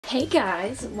Hey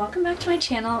guys, welcome back to my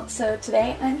channel. So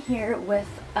today I'm here with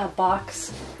a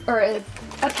box, or a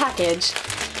package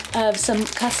of some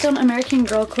custom American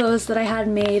Girl clothes that I had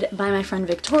made by my friend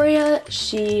Victoria.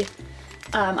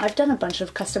 I've done a bunch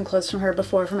of custom clothes from her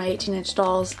before for my 18-inch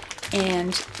dolls,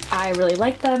 and I really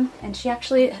like them, and she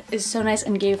actually is so nice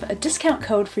and gave a discount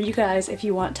code for you guys if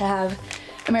you want to have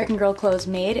American Girl clothes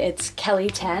made. It's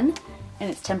Kelli10, and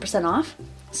it's 10% off.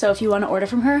 So if you want to order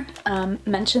from her,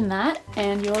 mention that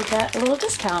and you'll get a little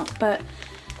discount. But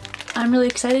I'm really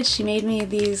excited. She made me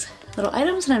these little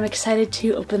items and I'm excited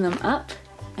to open them up.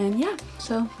 And yeah,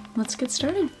 so let's get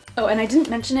started. Oh, and I didn't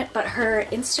mention it, but her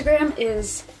Instagram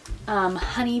is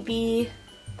Honeybee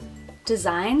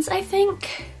Designs, I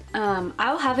think.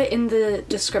 I'll have it in the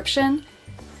description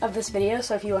of this video,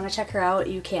 so if you want to check her out,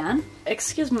 you can.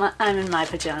 Excuse me, I'm in my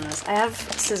pajamas. I have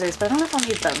scissors, but I don't know if I'll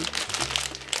need them.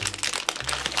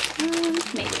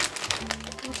 Maybe.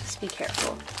 We'll just be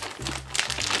careful.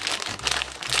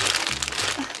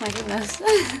 Oh my goodness.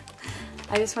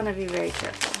 I just want to be very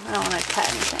careful. I don't want to cut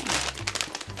anything.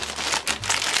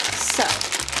 So,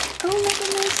 oh my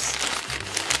goodness.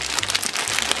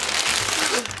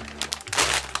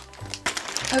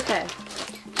 Okay.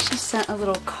 She sent a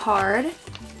little card.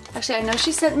 Actually, I know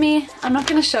she sent me, I'm not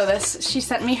going to show this, she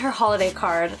sent me her holiday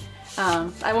card.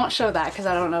 I won't show that because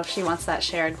I don't know if she wants that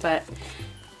shared, but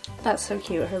that's so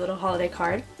cute, her little holiday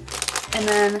card. And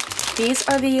then these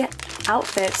are the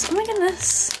outfits. Oh my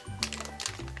goodness.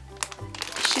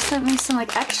 She sent me some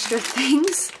like extra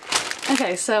things.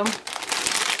 Okay, so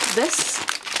this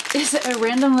is a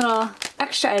random little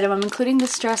extra item. I'm including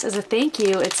this dress as a thank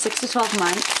you. It's 6 to 12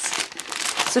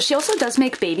 months. So she also does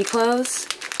make baby clothes.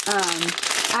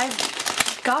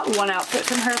 I've got one outfit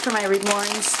from her for my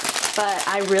reborns, but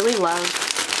I really love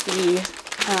the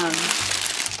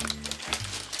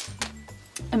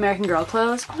American Girl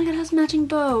clothes. Oh my god, it has matching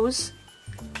bows.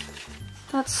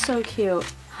 That's so cute.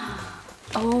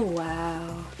 Oh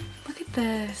wow. Look at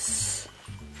this.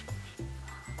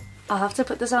 I'll have to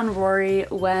put this on Rory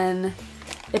when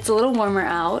it's a little warmer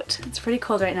out. It's pretty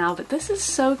cold right now, but this is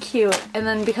so cute. And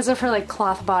then because of her like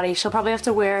cloth body, she'll probably have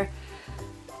to wear,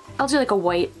 I'll do like a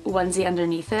white onesie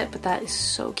underneath it, but that is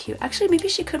so cute. Actually, maybe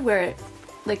she could wear it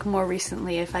like more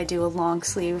recently if I do a long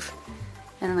sleeve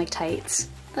and then like tights.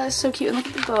 That is so cute, and look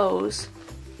at the bows.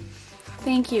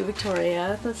 Thank you,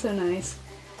 Victoria. That's so nice.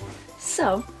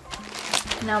 So,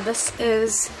 now this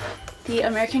is the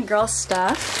American Girl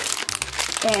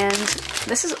stuff, and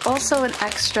this is also an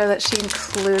extra that she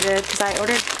included because I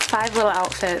ordered 5 little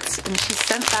outfits, and she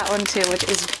sent that one too, which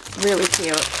is really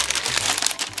cute.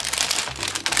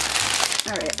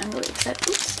 Alright, I'm really excited.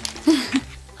 Oops.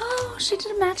 Oh, she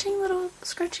did a matching little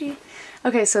scrunchie.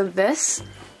 Okay, so this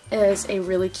is a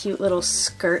really cute little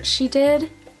skirt she did.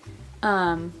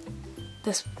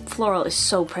 This floral is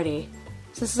so pretty.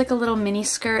 So this is like a little mini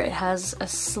skirt. It has a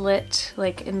slit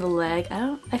like in the leg.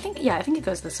 I think it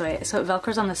goes this way. So it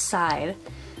velcros on the side.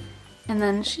 And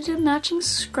then she did a matching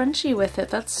scrunchie with it.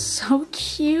 That's so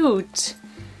cute.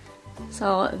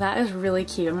 So that is really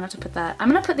cute. I'm gonna have to put that. I'm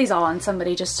gonna put these all on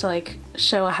somebody just to like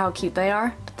show how cute they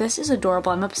are. But this is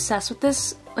adorable. I'm obsessed with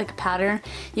this like pattern.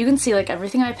 You can see like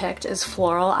everything I picked is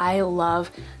floral. I love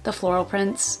the floral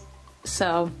prints.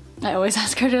 So I always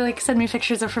ask her to like send me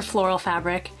pictures of her floral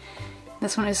fabric.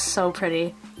 This one is so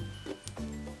pretty.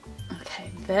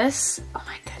 Okay, this, oh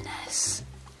my goodness.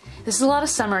 This is a lot of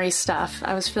summery stuff.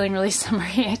 I was feeling really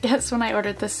summery, I guess, when I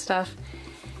ordered this stuff.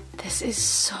 This is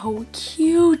so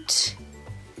cute.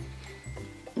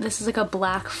 This is like a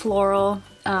black floral.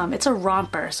 It's a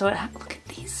romper, so look at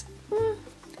these.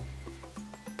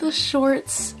 The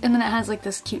shorts, and then it has like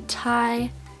this cute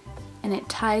tie, and it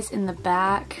ties in the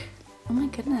back. Oh my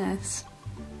goodness.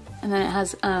 And then it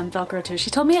has Velcro too.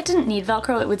 She told me it didn't need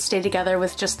Velcro, it would stay together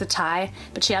with just the tie,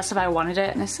 but she asked if I wanted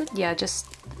it, and I said yeah, just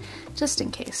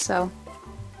in case. So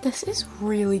this is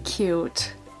really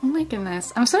cute. Oh my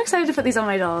goodness. I'm so excited to put these on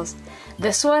my dolls.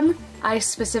 This one I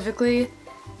specifically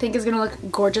think is gonna look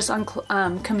gorgeous on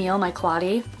Camille, my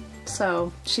Claudie.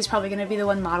 So she's probably gonna be the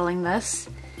one modeling this.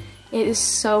 It is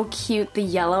so cute, the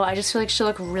yellow. I just feel like she'll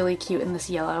look really cute in this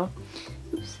yellow.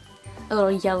 Oops. A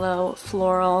little yellow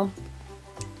floral.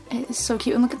 It is so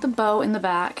cute, and look at the bow in the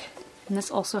back. And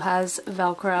this also has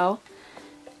Velcro.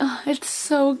 Oh, it's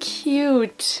so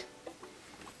cute.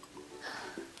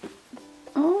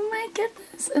 Oh my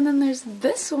goodness. And then there's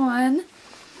this one.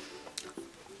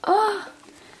 Oh,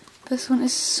 this one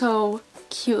is so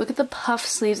cute. Look at the puff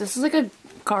sleeves. This is like a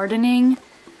gardening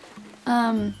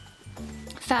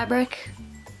fabric.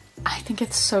 I think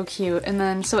it's so cute. And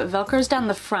then so it velcros down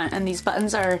the front, and these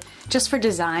buttons are just for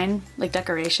design, like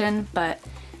decoration, but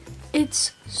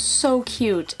It's so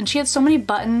cute. And she had so many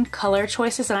button color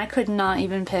choices and I could not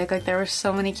even pick. Like there were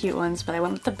so many cute ones, but I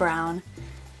went with the brown.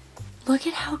 Look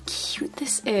at how cute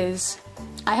this is.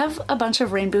 I have a bunch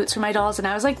of rain boots for my dolls and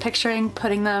I was like picturing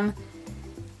putting them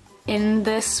in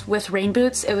this with rain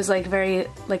boots. It was like very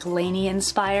like Lainey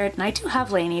inspired, and I do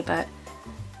have Lainey, but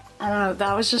I don't know,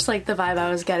 that was just like the vibe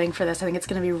I was getting for this. I think it's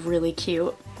gonna be really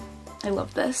cute. I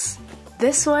love this.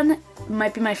 This one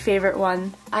might be my favorite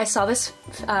one. I saw this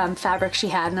fabric she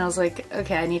had and I was like,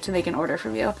 okay, I need to make an order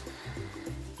from you.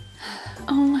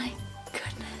 Oh my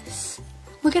goodness.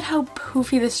 Look at how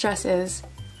poofy this dress is.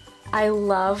 I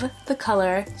love the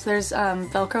color. So there's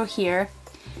Velcro here.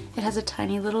 It has a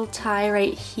tiny little tie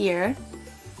right here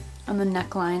on the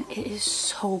neckline. It is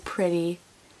so pretty.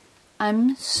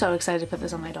 I'm so excited to put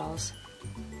this on my dolls.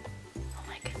 Oh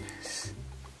my goodness.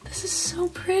 This is so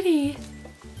pretty.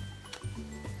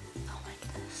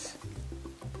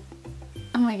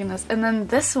 Oh my goodness. And then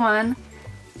this one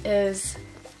is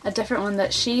a different one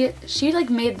that she like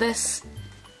made this.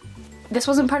 This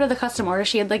wasn't part of the custom order.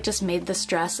 She had like just made this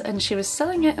dress and she was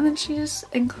selling it and then she just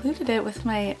included it with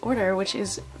my order, which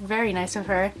is very nice of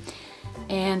her.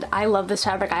 And I love this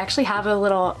fabric. I actually have a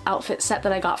little outfit set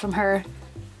that I got from her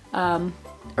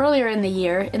earlier in the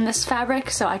year in this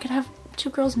fabric, so I could have two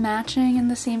girls matching in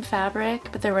the same fabric,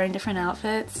 but they're wearing different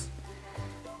outfits.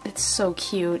 It's so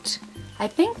cute. I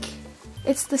think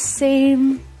it's the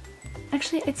same,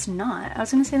 actually it's not. I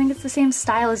was gonna say I think it's the same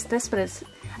style as this, but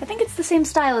I think it's the same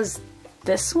style as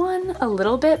this one a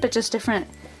little bit, but just different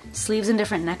sleeves and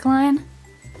different neckline.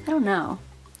 I don't know.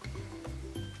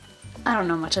 I don't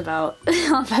know much about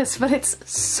all this, but it's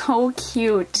so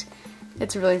cute.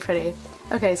 It's really pretty.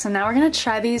 Okay, so now we're gonna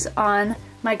try these on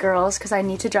my girls because I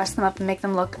need to dress them up and make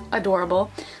them look adorable.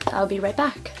 I'll be right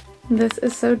back. This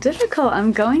is so difficult.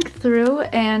 I'm going through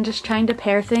and just trying to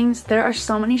pair things. There are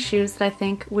so many shoes that I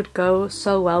think would go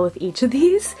so well with each of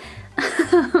these.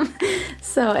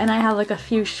 And I have like a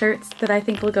few shirts that I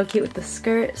think will go cute with the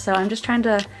skirt. So I'm just trying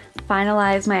to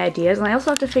finalize my ideas. And I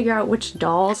also have to figure out which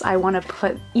dolls I want to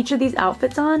put each of these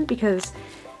outfits on because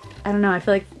I don't know, I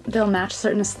feel like they'll match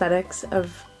certain aesthetics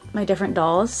of my different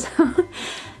dolls. A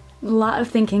lot of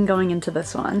thinking going into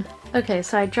this one. Okay,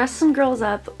 so I dressed some girls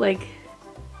up like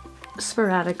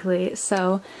sporadically,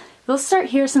 so we'll start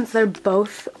here since they're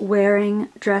both wearing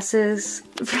dresses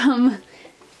from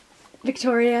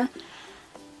Victoria.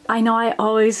 I know I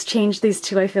always change these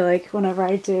two, I feel like, whenever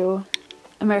I do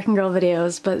American Girl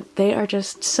videos, but they are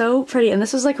just so pretty, and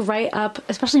this was like right up,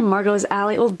 especially Margot's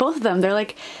alley. Well, both of them, they're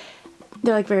like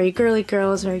very girly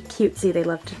girls, very cutesy. They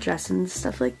love to dress and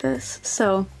stuff like this.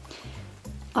 So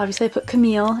obviously I put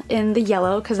Camille in the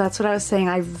yellow because that's what I was saying.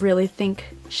 I really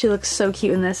think she looks so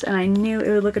cute in this and I knew it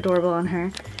would look adorable on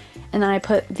her. And then I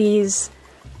put these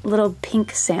little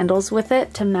pink sandals with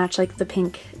it to match like the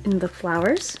pink in the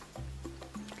flowers.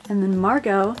 And then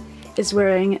Margot is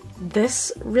wearing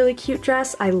this really cute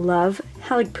dress. I love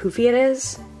how like poofy it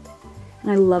is.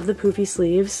 And I love the poofy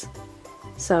sleeves.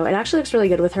 So it actually looks really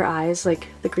good with her eyes, like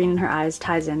the green in her eyes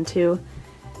ties into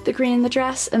the green in the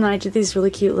dress. And then I did these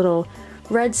really cute little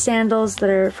red sandals that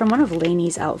are from one of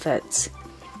Lainey's outfits.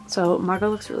 So Margot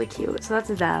looks really cute. So that's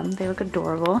them. They look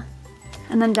adorable.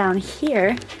 And then down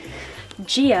here,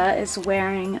 Gia is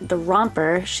wearing the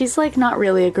romper. She's like not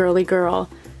really a girly girl.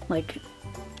 Like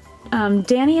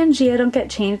Danny and Gia don't get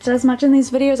changed as much in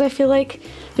these videos, I feel like,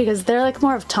 because they're like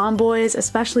more of tomboys,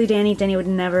 especially Danny. Danny would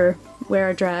never wear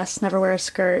a dress, never wear a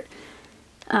skirt.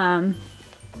 I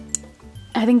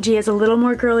think Gia's a little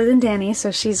more girly than Danny,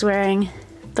 so she's wearing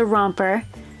the romper.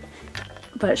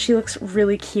 But she looks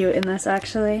really cute in this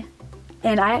actually.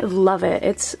 And I love it.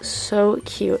 It's so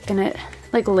cute. And it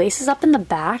like laces up in the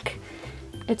back.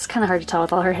 It's kind of hard to tell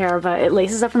with all her hair, but it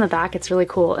laces up in the back. It's really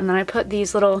cool. And then I put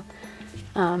these little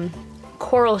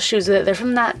coral shoes with it. They're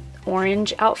from that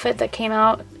orange outfit that came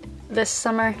out this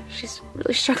summer. She's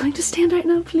really struggling to stand right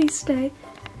now. Please stay.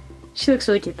 She looks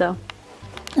really cute though.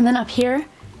 And then up here,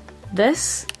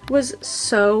 this was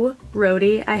so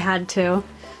roady. I had to.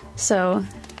 So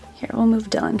here, we'll move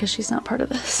Dylan because she's not part of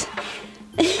this.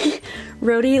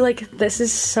 Rhodey, like this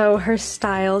is so her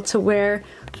style to wear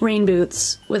rain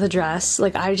boots with a dress.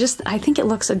 Like I think it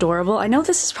looks adorable. I know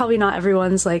this is probably not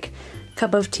everyone's like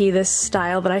cup of tea, this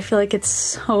style, but I feel like it's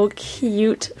so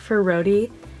cute for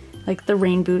Rhodey. Like the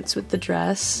rain boots with the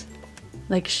dress.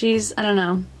 Like she's, I don't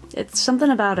know, it's something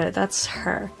about it. That's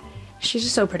her. She's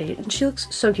just so pretty and she looks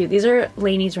so cute. These are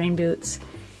Lainey's rain boots.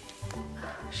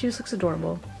 She just looks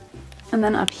adorable. And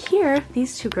then up here,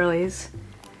 these two girlies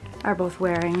are both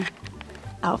wearing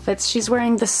outfits. She's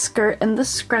wearing the skirt and the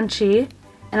scrunchie,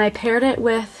 and I paired it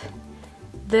with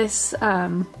this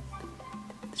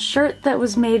shirt that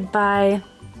was made by,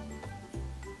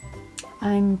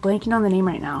 I'm blanking on the name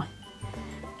right now,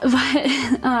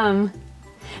 but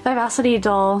Vivacity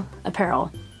Doll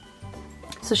Apparel.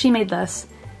 So she made this.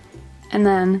 And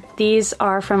then these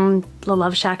are from the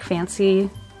Love Shack Fancy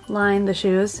line, the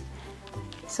shoes.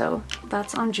 So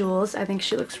that's on Jules. I think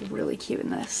she looks really cute in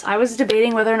this. I was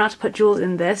debating whether or not to put Jules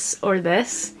in this or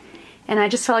this, and I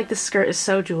just felt like this skirt is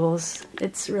so Jules.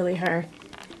 It's really her.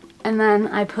 And then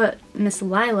I put Miss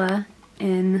Lila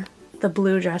in the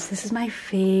blue dress. This is my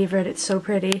favorite. It's so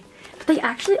pretty. But they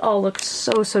actually all look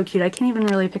so, so cute. I can't even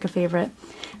really pick a favorite.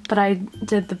 But I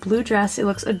did the blue dress. It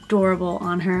looks adorable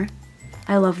on her.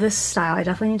 I love this style. I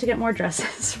definitely need to get more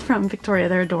dresses from Victoria.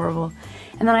 They're adorable.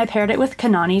 And then I paired it with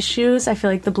Kanani's shoes. I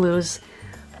feel like the blues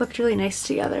looked really nice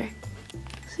together.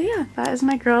 So yeah, that is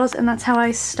my girls, and that's how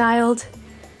I styled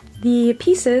the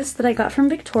pieces that I got from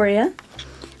Victoria.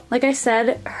 Like I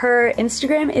said, her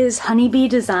Instagram is Honeybee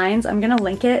Designs. I'm gonna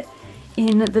link it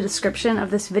in the description of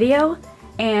this video.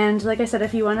 And like I said,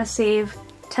 if you wanna save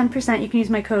 10%, you can use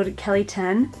my code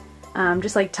Kelli10.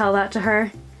 Just like tell that to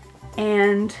her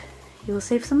and you will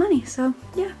save some money. So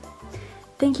yeah.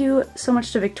 Thank you so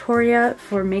much to Victoria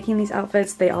for making these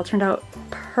outfits. They all turned out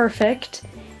perfect.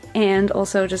 And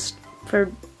also just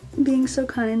for being so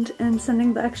kind and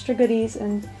sending the extra goodies.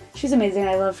 And she's amazing.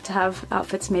 I love to have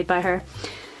outfits made by her.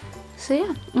 So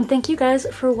yeah, and thank you guys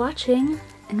for watching.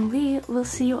 And we will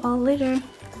see you all later.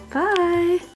 Bye!